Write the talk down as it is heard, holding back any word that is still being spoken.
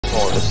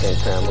the same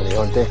family,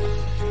 aren't they?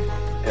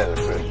 Yeah, they're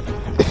pretty.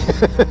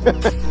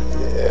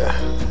 Yeah,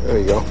 there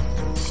you go.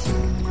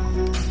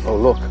 Oh,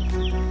 look.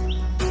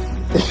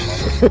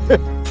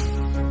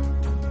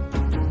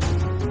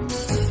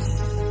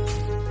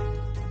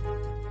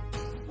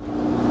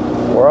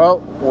 Well,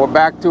 we're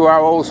back to our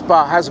old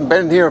spot. Hasn't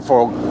been here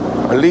for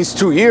at least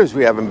 2 years.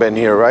 We haven't been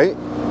here, right?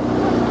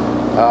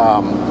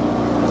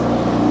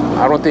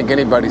 I don't think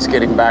anybody's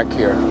getting back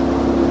here.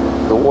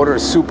 The water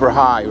is super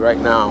high right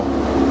now.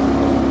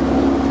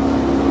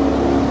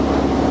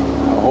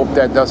 I hope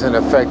that doesn't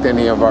affect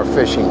any of our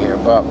fishing here,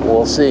 but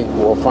we'll see.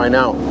 We'll find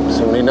out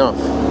soon enough.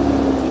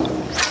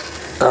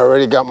 I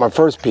already got my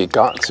first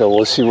peacock, so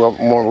we'll see what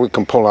more we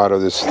can pull out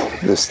of this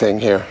thing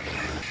here.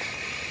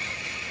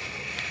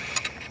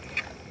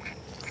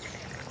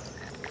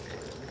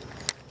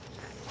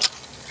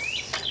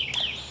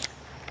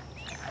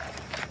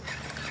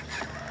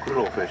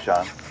 Little fish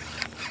on.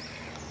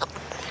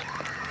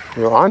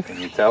 You on? Can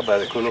you tell by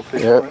the little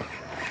fish? Yeah.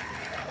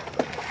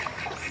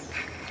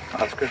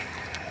 Oscar?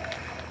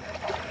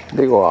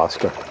 Big ol'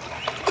 Oscar.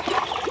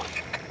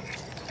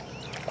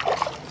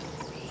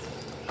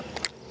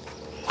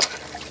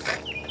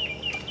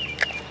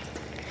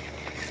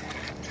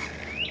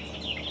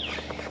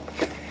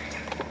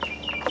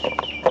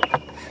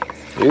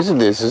 Usually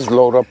this is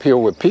loaded up here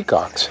with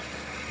peacocks.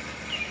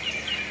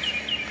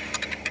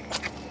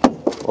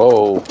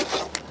 Oh.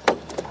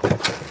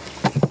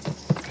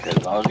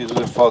 As long as he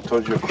doesn't fall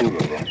towards your cooler,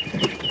 bro.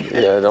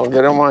 Yeah, don't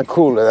get on my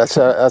cooler. That's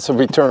a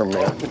return,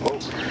 man. Oh,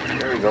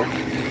 there we go.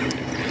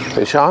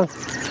 Fish on?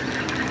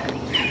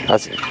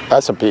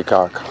 That's a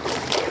peacock.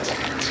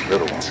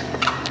 Little one.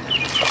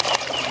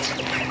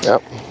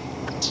 Yep.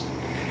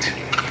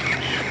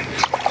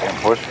 And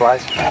horse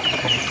flies.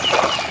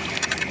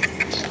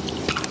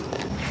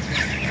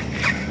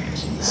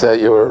 Is that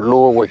your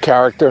lure with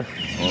character?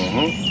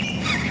 Mm-hmm.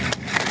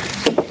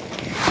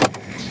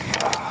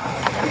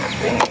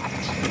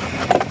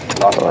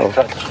 Lost my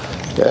touch.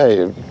 Yeah,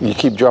 you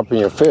keep dropping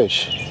your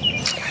fish.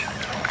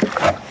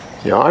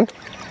 You on?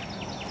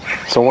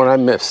 Someone I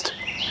missed.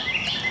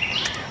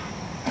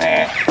 Nah.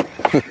 I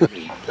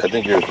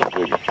think yours is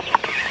bigger.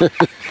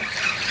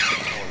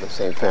 The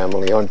same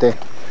family, aren't they?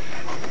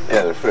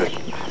 Yeah, they're fish.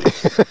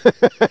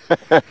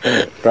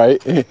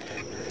 Right?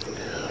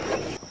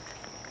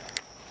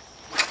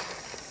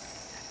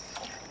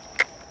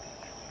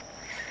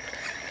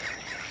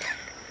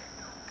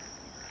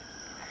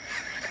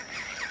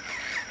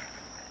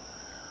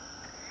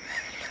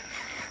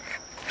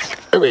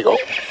 There we go.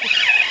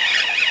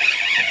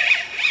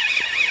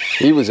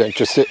 He was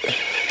interested.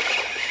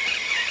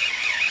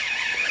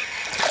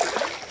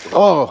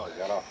 Oh,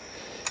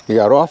 he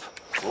got off?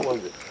 What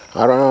was it?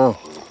 I don't know.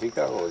 Was it a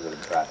peacock or was it a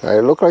bat?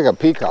 It looked like a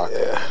peacock.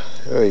 Yeah,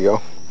 there you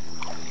go.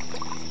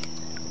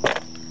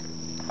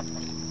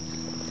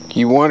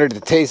 You wanted to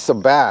taste the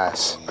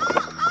bass.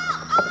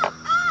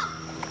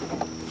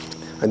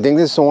 I think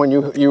this is the one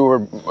you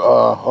were,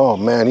 oh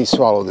man, he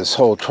swallowed this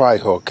whole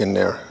tri-hook in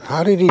there.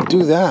 How did he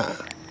do that?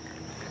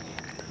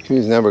 He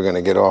was never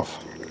gonna get off.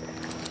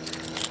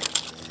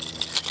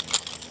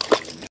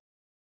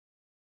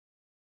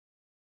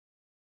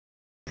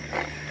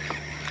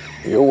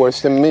 You're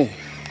worse than me.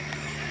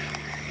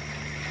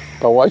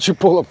 But why'd you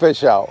pull a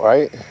fish out,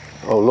 right?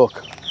 Oh,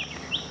 look.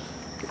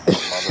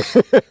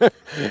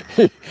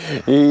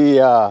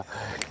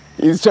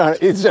 He's trying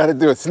to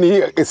do a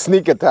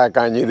sneak attack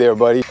on you there,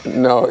 buddy.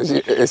 No,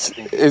 it's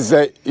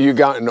that you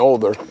gotten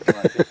older.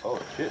 Oh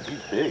shit,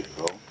 he's big,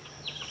 bro.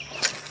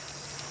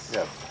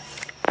 Yeah.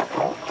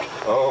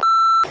 Oh.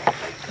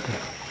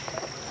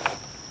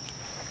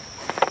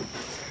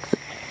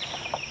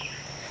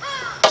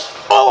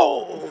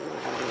 Oh!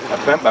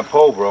 I bent my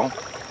pole, bro.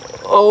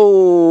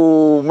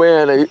 Oh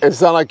man, it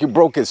sounded like you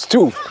broke his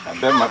tooth. I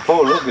bent my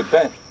pole. Look, it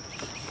bent.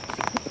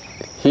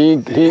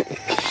 He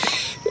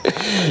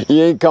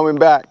ain't coming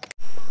back.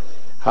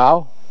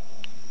 How?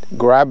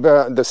 Grab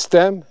the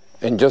stem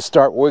and just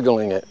start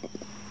wiggling it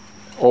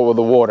over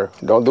the water.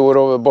 Don't do it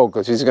over the boat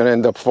because he's going to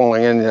end up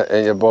falling in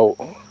your boat.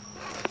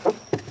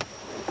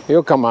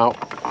 He'll come out.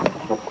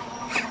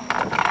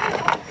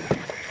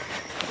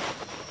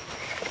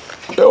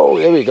 Oh,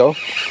 there we go.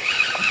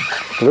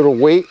 A little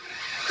weight.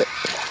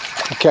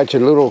 Catch a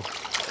little.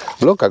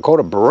 Look, I caught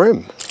a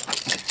brim.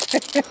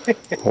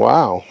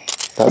 Wow.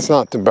 That's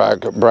not to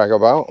brag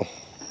about.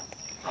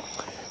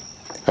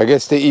 I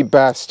guess they eat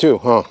bass too,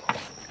 huh?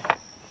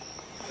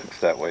 Looks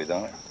that way,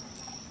 don't it?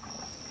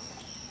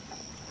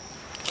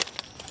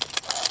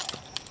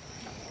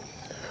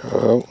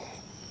 Oh.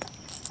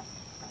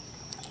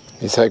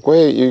 He's like,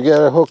 wait, you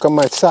got a hook on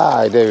my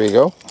side. There we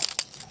go.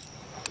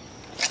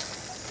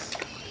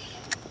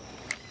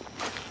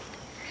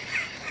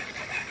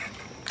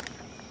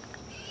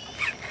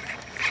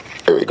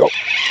 There we go.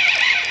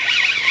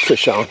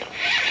 Fish on.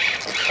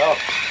 Oh,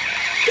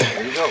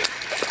 there you go.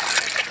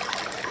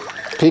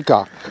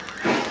 Peacock.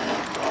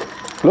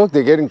 Look,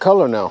 they're getting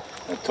color now.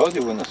 I told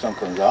you when the sun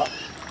comes out.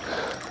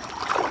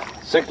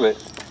 Cichlid.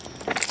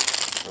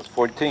 That's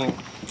 14.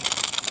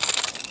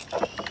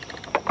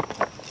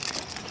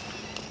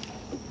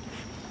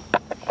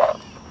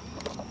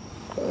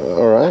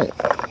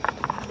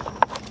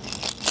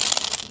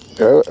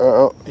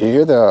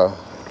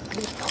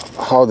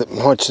 how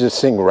much this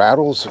thing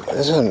rattles?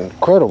 This is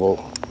incredible.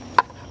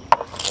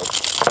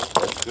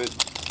 That's good.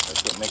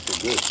 That's what makes it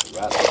good. The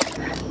rattle.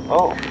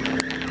 Oh,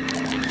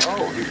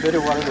 he bit it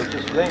while it was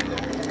just laying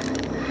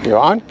there. You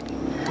on?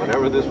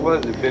 Whatever this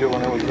was, he bit it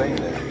when it was laying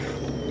there.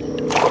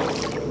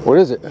 What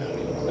is it?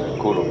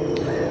 Kuro.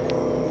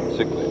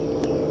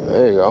 Cichlid.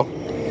 There you go.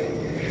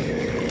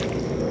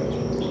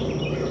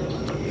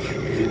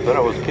 He thought I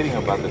was kidding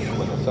about this.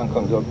 When the sun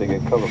comes up, they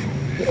get colorful.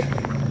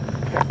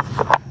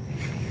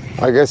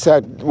 I guess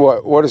that,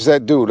 what does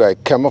that do?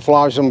 Like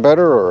camouflage them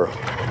better, or?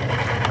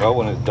 Well,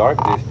 when it's dark,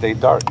 they stay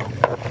dark.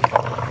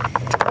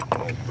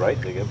 When it's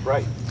bright, they get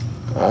bright.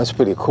 That's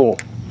pretty cool.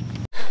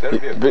 That'll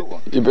be a good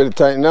one. You better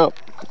tighten up.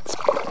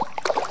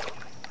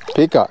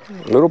 Peacock,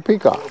 little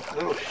peacock.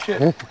 Little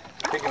shit.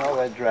 Taking all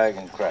that drag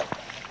and crap.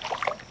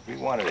 We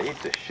wanted to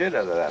eat the shit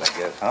out of that, I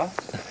guess, huh?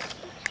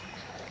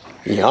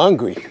 You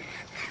hungry?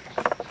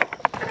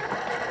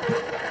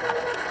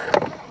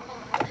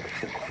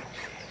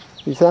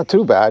 He's not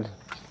too bad,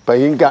 but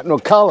he ain't got no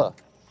color.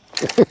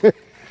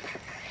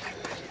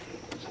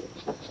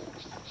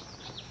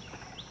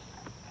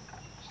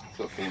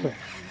 So female.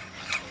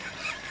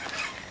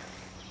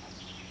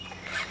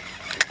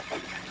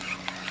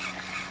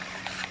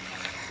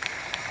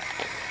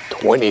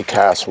 "20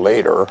 casts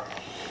later."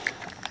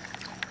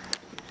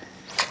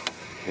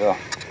 Yeah.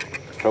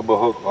 Trouble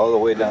hook all the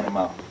way down the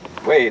mouth.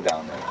 Way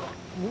down there.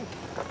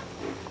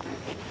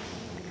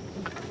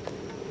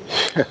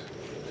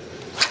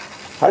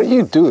 How do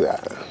you do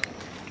that?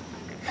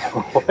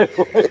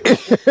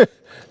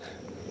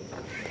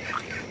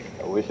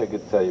 I wish I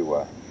could tell you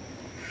why.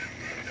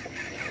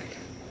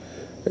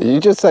 You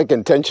just like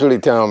intentionally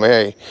tell him,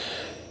 hey,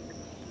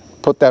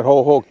 put that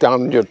whole hook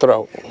down your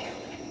throat.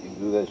 You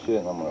do that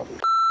shit and I'm gonna...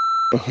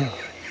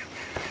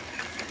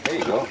 There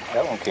you go.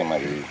 That one came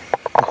out easy.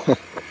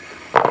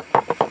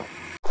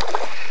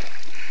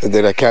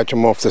 Did I catch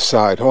him off the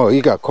side? Oh, he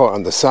got caught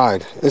on the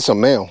side. It's a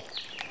male.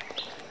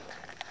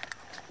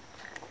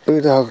 Look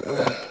at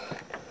that.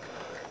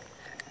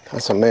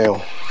 That's a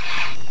male.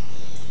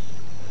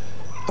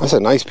 That's a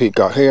nice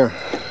peacock here.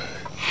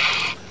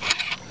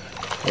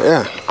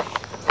 Yeah.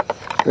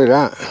 Look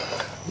at that.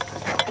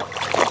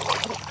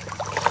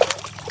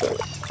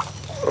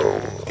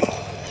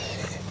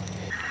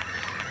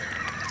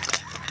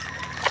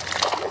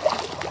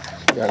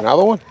 Got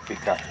another one?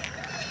 Peacock.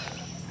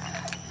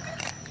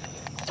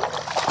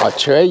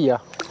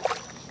 Estrella.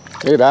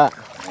 Look at that.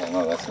 Yeah,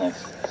 no, that's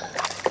nice.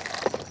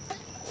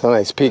 It's a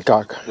nice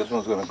peacock. This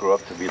one's gonna grow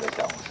up to be like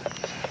that one.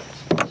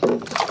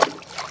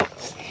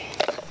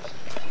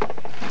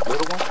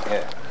 Little one?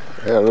 Yeah.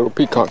 Yeah, a little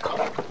peacock.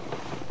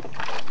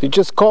 You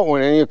just caught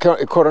one and you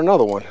caught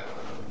another one.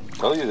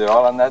 Told you, they're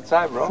all on that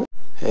side, bro.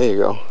 There you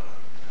go.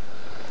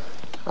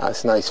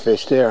 That's a nice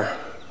fish there.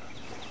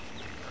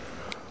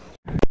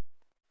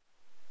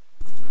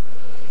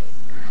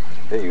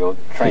 There you go,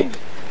 train.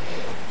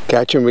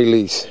 Catch and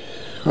release.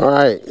 All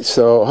right,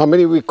 so how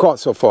many we caught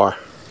so far?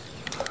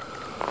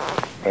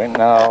 Right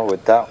now,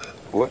 with that,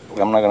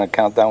 I'm not gonna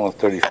count that one,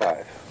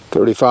 35.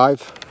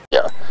 35?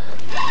 Yeah.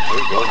 There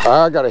you go.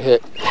 I got a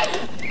hit.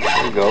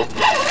 There you go.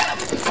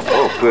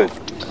 Oh, good.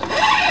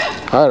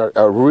 I had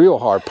a real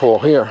hard pull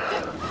here.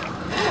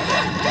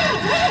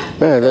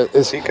 Man,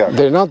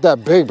 they're not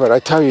that big, but I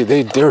tell you,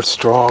 they're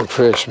strong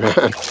fish,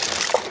 man.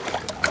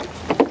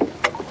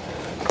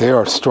 They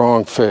are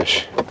strong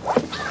fish.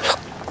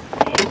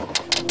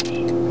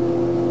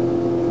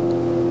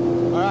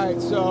 All right,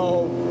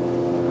 so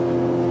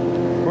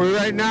we're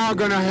right now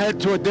gonna head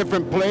to a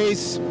different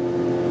place.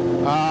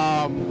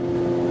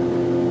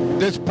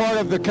 This part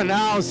of the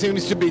canal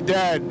seems to be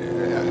dead,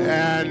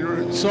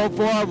 and so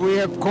far we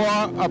have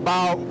caught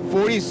about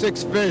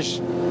 46 fish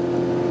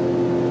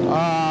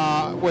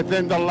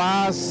within the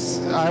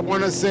last, I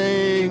want to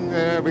say,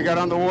 we got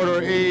on the water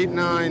 8,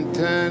 9,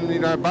 10, you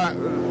know, about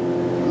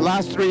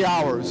last 3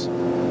 hours.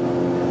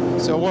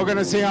 So we're going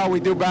to see how we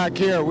do back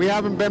here. We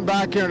haven't been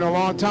back here in a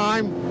long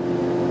time,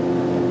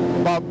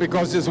 but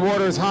because this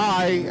water is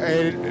high,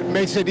 it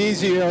makes it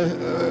easier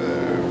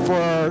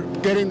for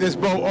getting this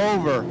boat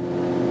over.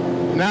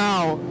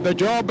 Now, the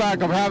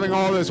drawback of having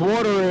all this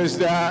water is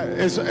that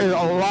it's a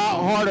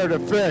lot harder to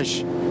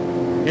fish.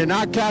 You're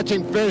not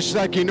catching fish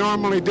like you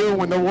normally do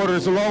when the water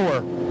is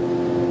lower.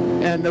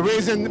 And the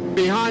reason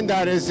behind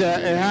that is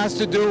that it has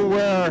to do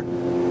where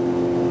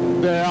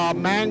the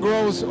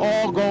mangroves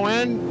all go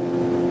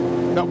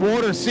in. The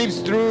water seeps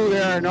through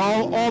there and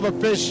all the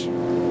fish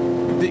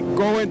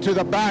go into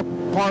the back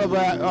part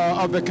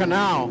of the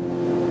canal.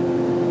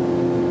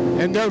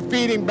 And they're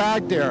feeding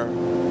back there.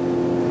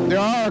 There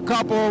are a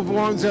couple of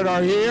ones that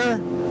are here,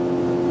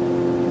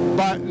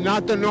 but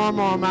not the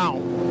normal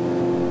amount.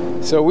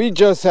 So we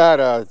just had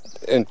an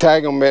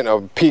entanglement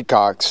of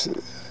peacocks.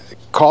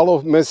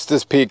 Carlo missed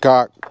this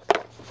peacock,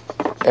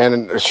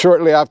 and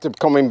shortly after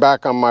coming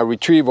back on my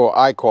retrieval,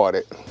 I caught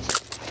it.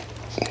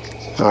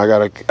 I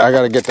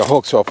gotta get the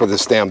hooks off of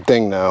this damn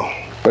thing now.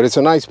 But it's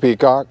a nice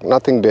peacock,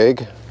 nothing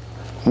big,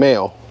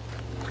 male.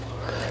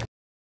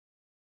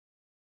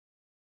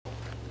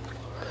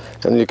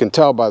 And you can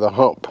tell by the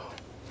hump.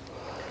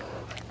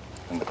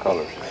 And the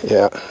colors.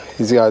 Yeah,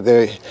 he's got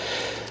there.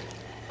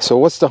 So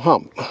what's the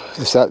hump?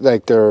 Is that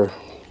like their?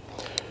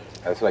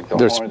 That's like the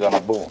horns on a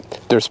bull.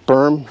 Their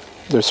sperm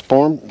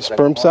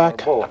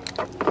sac?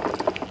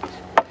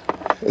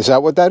 Is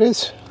that what that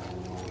is?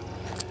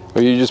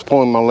 Or are you just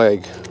pulling my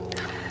leg?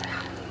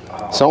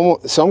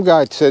 Some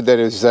guy said that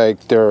it's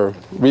like their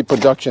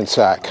reproduction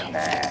sac.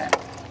 Nah.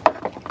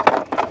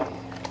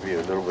 Be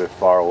a little bit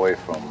far away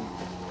from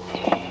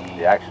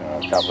the action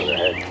on the top of the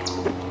head.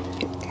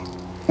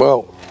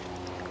 Well,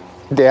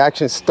 the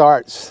action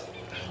starts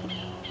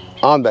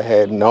on the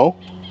head, no?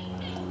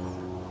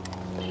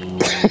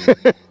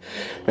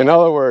 In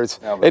other words,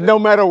 no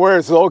matter where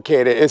it's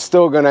located, it's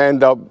still going to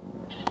end up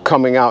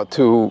coming out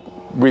to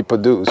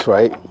reproduce,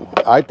 right?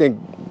 I think,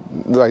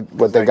 like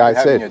what the guy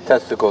said. Your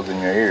testicles in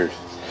your ears.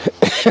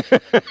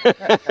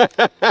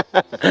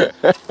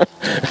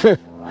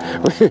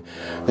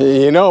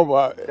 You know,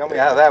 but tell me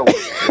how that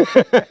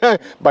works.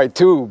 By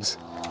tubes,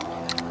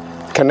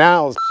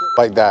 canals,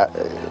 like that.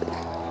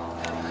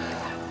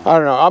 I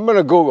don't know. I'm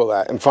gonna Google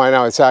that and find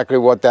out exactly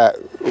what that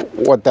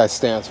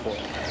stands for.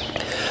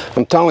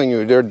 I'm telling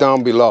you, they're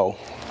down below.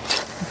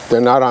 They're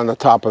not on the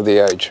top of the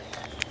edge.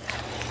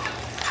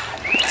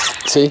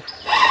 See?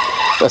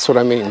 That's what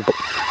I mean.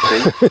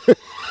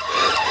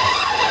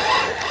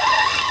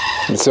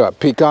 It's a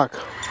peacock.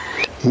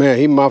 Man,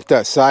 he muffed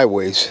that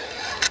sideways.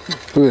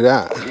 Look at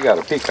that. You got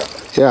a peacock.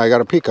 Yeah, I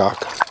got a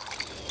peacock.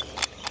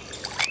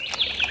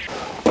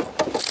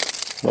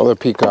 Another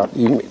peacock.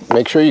 You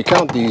make sure you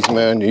count these,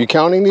 man. Are you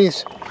counting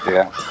these?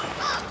 Yeah.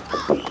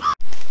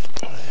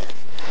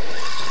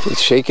 It's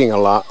shaking a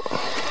lot.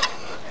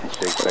 It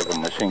shakes like a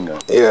machine gun.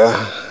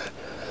 Yeah.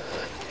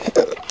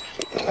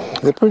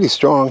 They're pretty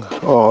strong.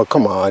 Oh,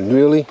 come on,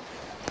 really?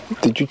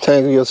 Did you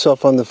tangle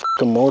yourself on the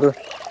f***ing motor?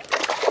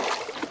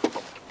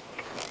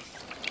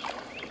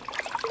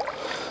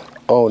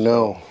 Oh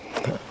no.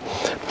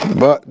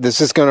 But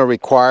this is gonna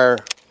require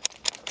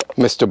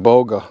Mr.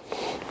 Boga.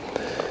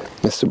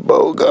 Mr.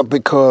 Boga,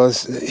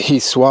 because he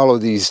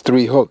swallowed these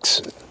 3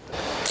 hooks.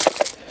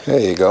 There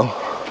you go.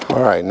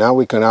 All right, now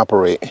we can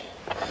operate.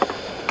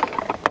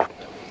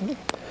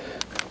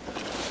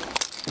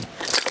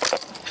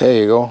 There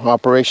you go,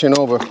 operation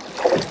over.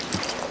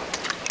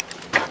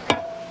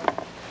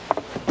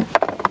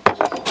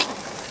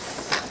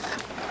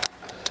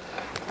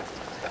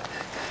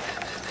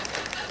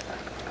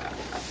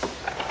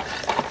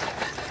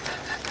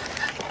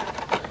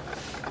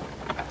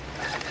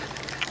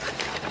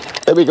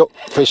 There we go,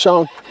 fish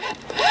on.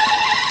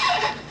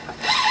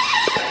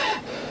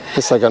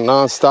 It's like a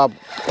non-stop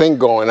thing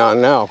going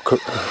on now.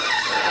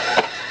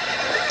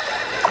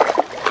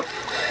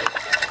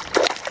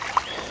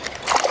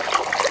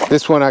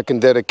 This one I can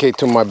dedicate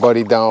to my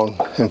buddy down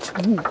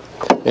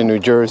in New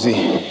Jersey.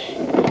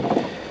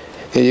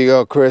 Here you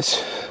go,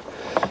 Chris.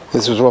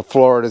 This is what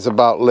Florida's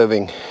about,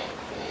 living.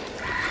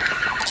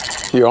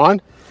 You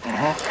on?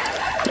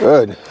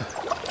 Good.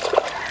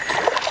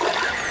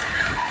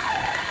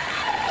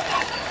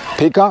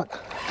 Peacock?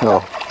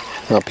 No,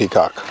 not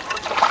peacock.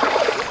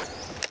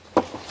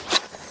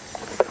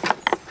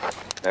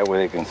 That way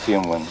they can see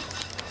them when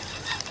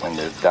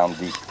they're down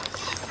deep.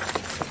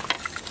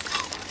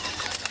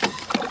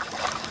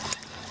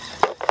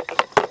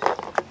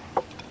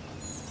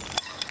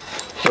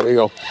 There we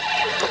go.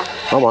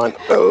 Come on.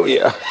 Oh,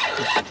 yeah.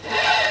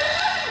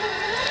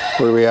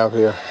 What do we have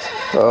here?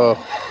 Oh,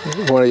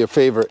 one of your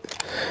favorite.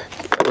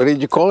 What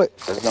did you call it?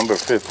 That's number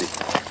 50.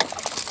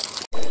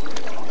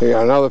 We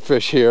got another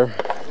fish here.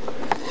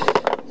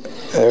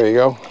 There we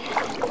go.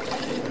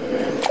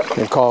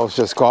 And Carl's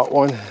just caught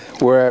one.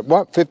 We're at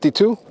what,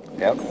 52?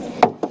 Yep.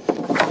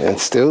 And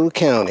still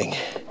counting.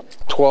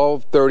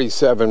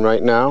 12:37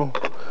 right now,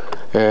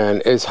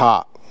 and it's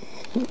hot.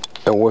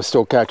 And we're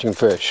still catching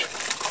fish.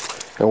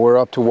 And we're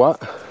up to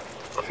what?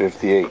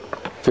 58.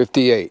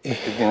 58.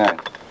 59.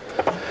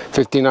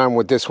 59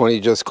 with this one he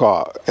just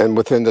caught. And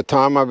within the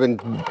time I've been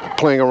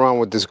playing around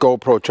with this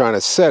GoPro trying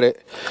to set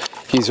it,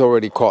 he's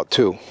already caught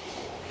 2.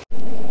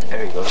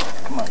 There he goes.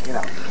 Come on, get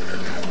out.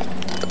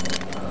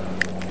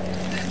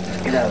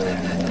 Get out of there.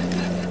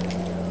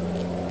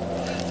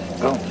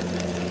 Go.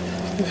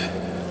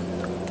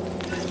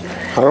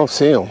 I don't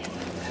see him.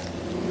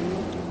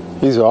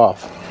 He's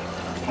off.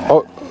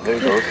 Oh, there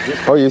he goes.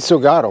 Oh, you still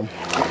got him.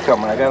 He's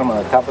coming. I got him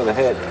on the top of the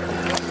head.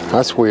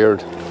 That's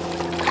weird.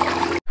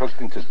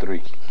 Hooked into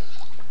 3.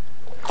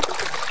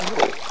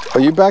 Are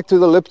you back to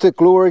the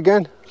lipstick lure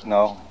again?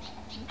 No,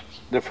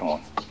 different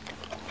one.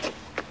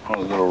 A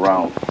little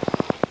round.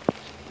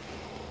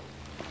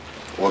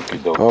 Worky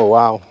dope. Oh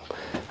wow,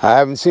 I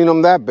haven't seen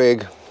them that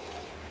big.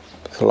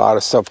 There's a lot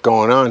of stuff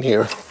going on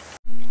here.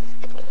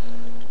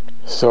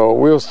 So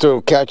we're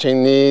still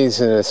catching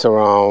these, and it's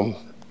around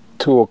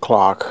 2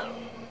 o'clock.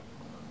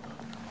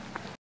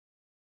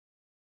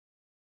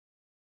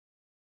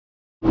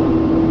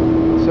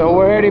 So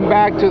we're heading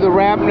back to the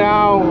ramp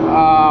now.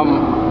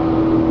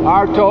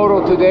 Our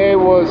total today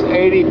was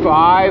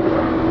 85,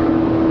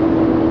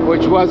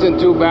 which wasn't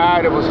too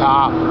bad. It was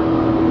hot.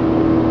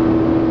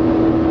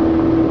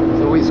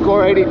 We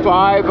score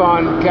 85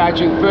 on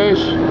catching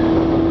fish.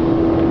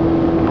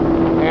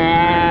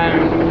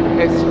 And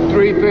it's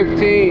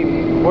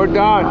 3:15. We're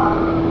done.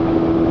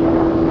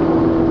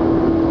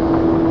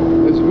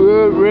 It's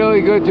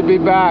really good to be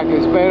back.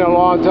 It's been a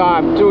long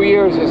time, 2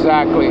 years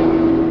exactly.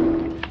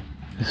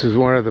 This is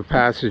one of the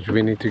passages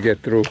we need to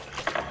get through.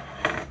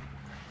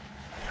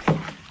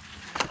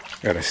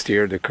 Gotta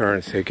steer the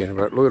current's taking,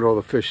 but look at all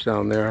the fish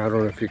down there. I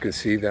don't know if you can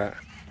see that.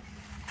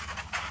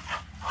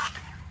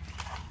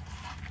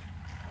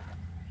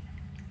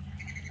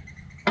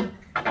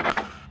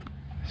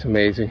 It's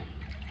amazing.